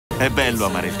È bello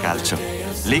amare il calcio.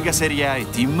 Lega Serie A e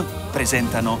Team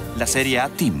presentano la Serie A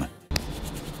Team.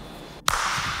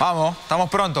 Vamos, estamos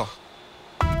pronto.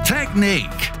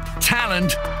 Technique,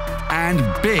 talent, and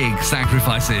big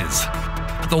sacrifices.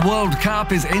 The World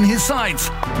Cup is in his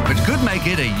sights, but could make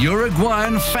it a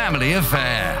Uruguayan family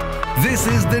affair. This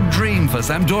is the dream for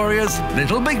Sampdoria's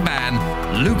little big man,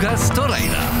 Lucas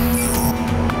Torreira.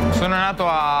 Sono nato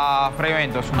a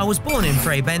Freiventos. I was born in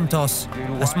Freiventos,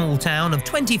 a small town of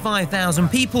 25,000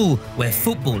 people where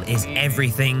football is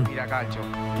everything.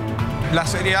 La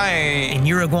Serie A In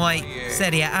Uruguay,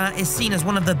 Serie A is seen as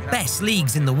one of the best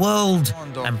leagues in the world,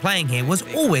 and playing here was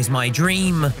always my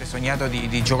dream. Ho sognato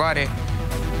di giocare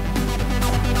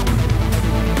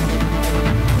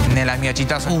nella mia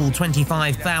città. All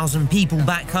 25,000 people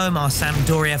back home are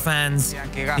Sampdoria fans,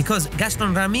 because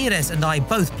Gaston Ramirez and I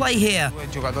both play here.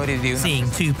 Seeing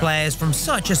two players from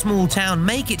such a small town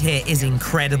make it here is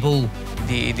incredible.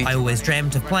 I always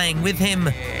dreamt of playing with him.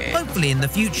 Hopefully in the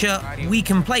future, we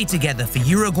can play together for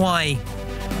Uruguay.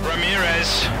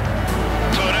 Ramirez,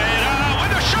 Torreira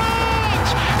with a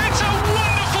shot! It's a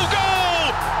wonderful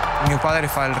goal! Mio padre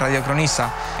fa il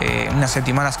radiocronista e una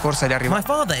settimana scorsa gli è My arrivato.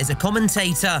 father is a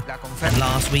commentator, and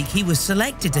last week he was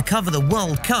selected to cover the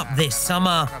World Cup this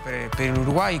summer. Per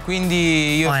l'Uruguay,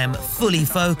 quindi io I am fully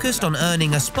focused on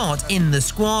earning a spot in the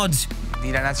squad.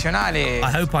 di la nazionale.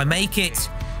 I hope I make it.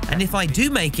 And if I do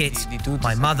make it,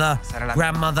 my mother,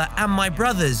 grandmother and my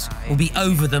brothers will be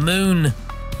over the moon.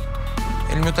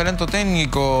 Il mio talento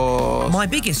tecnico. My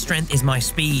biggest strength is my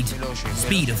speed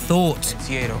of thought,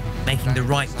 making the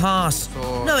right pass,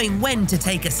 knowing when to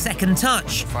take a second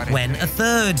touch, when a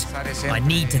third. I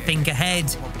need to think ahead.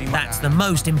 That's the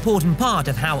most important part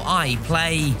of how I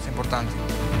play. Importante.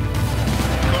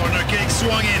 Corner kick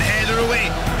swung in, header away.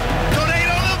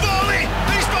 Torreira on the volley!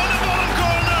 He's found the bottom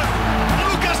corner!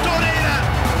 Lucas Torreira!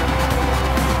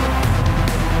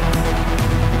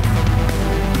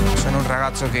 Sono un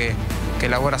ragazzo che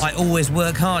lavora. I always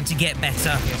work hard to get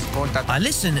better. I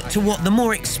listen to what the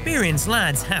more experienced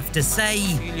lads have to say.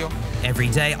 Every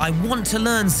day I want to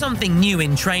learn something new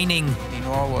in training.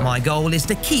 My goal is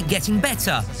to keep getting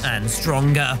better and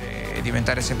stronger. E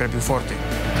diventare sempre più forte.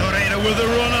 Torreira with the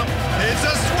run-up. It's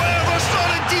a swerve.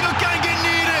 Sorrentino can't get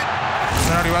near it.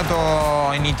 Sono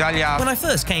arrivato in Italia. When I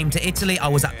first came to Italy, I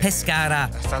was at Pescara,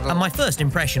 and my first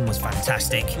impression was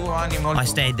fantastic. I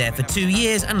stayed there for 2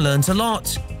 years and learnt a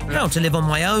lot. How to live on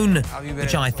my own,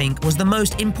 which I think was the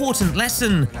most important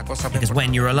lesson, because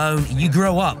when you're alone, you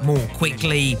grow up more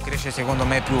quickly. Cresce secondo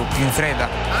me più in fretta.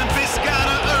 And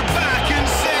Pescara are back in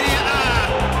Serie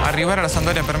A. Arrivare alla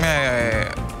Sampdoria per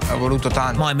me ha voluto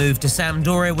tanto. My move to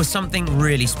Sampdoria was something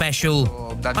really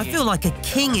special. I feel like a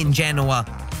king in Genoa.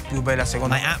 Più bella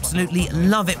secondo I absolutely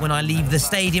love it when I leave the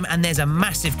stadium and there's a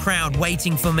massive crowd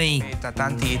waiting for me.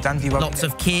 Tanti Lots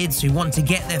of kids who want to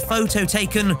get their photo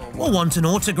taken or want an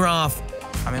autograph.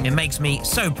 It makes me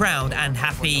so proud and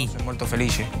happy. Sono molto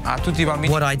felice. A tutti i bambini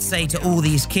What I'd say to all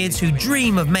these kids who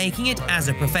dream of making it as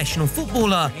a professional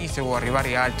footballer se vuoi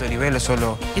arrivare a alto livello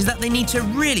solo is that they need to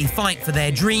really fight for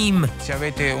their dream, se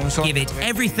avete un sogno. give it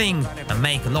everything and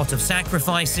make a lot of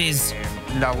sacrifices.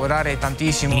 Lavorare You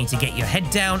tantissimo. need to get your head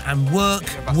down and work,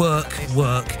 work,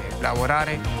 work.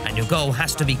 Lavorare And your goal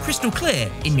has to be crystal clear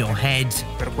in your head.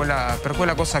 per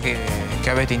quella cosa che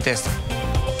avete in testa.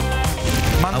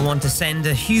 I want to send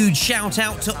a huge shout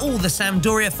out to all the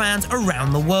Sampdoria fans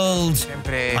around the world.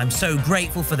 I'm so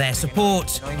grateful for their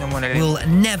support. We'll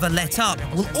never let up.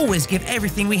 We'll always give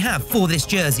everything we have for this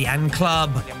jersey and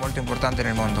club. È molto importante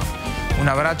nel mondo. Un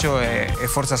abbraccio e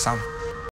forza Sam.